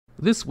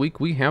This week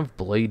we have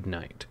Blade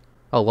Knight,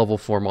 a level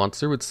 4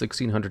 monster with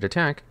 1600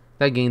 attack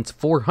that gains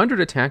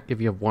 400 attack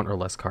if you have 1 or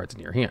less cards in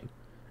your hand.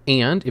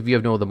 And if you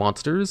have no other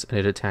monsters and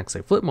it attacks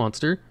a flip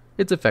monster,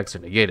 its effects are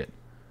negated.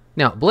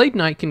 Now, Blade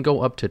Knight can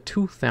go up to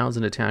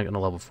 2000 attack on a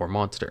level 4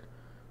 monster,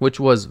 which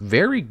was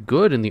very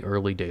good in the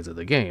early days of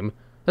the game,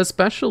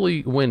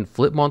 especially when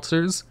flip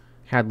monsters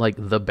had like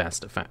the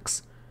best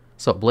effects.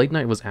 So Blade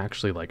Knight was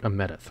actually like a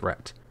meta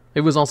threat.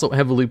 It was also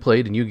heavily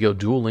played in Yu-Gi-Oh!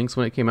 Duel Links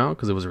when it came out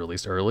because it was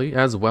released early,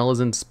 as well as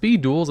in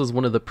speed duels as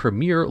one of the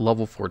premier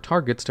level 4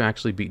 targets to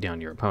actually beat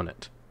down your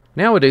opponent.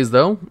 Nowadays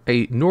though,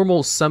 a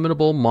normal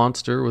summonable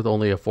monster with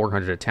only a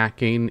 400 attack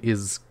gain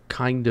is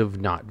kind of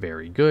not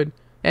very good,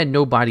 and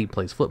nobody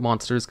plays flip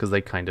monsters because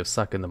they kind of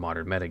suck in the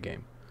modern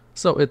metagame.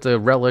 So it's a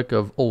relic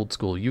of old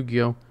school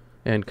Yu-Gi-Oh!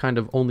 And kind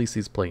of only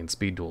sees play in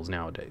speed duels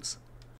nowadays.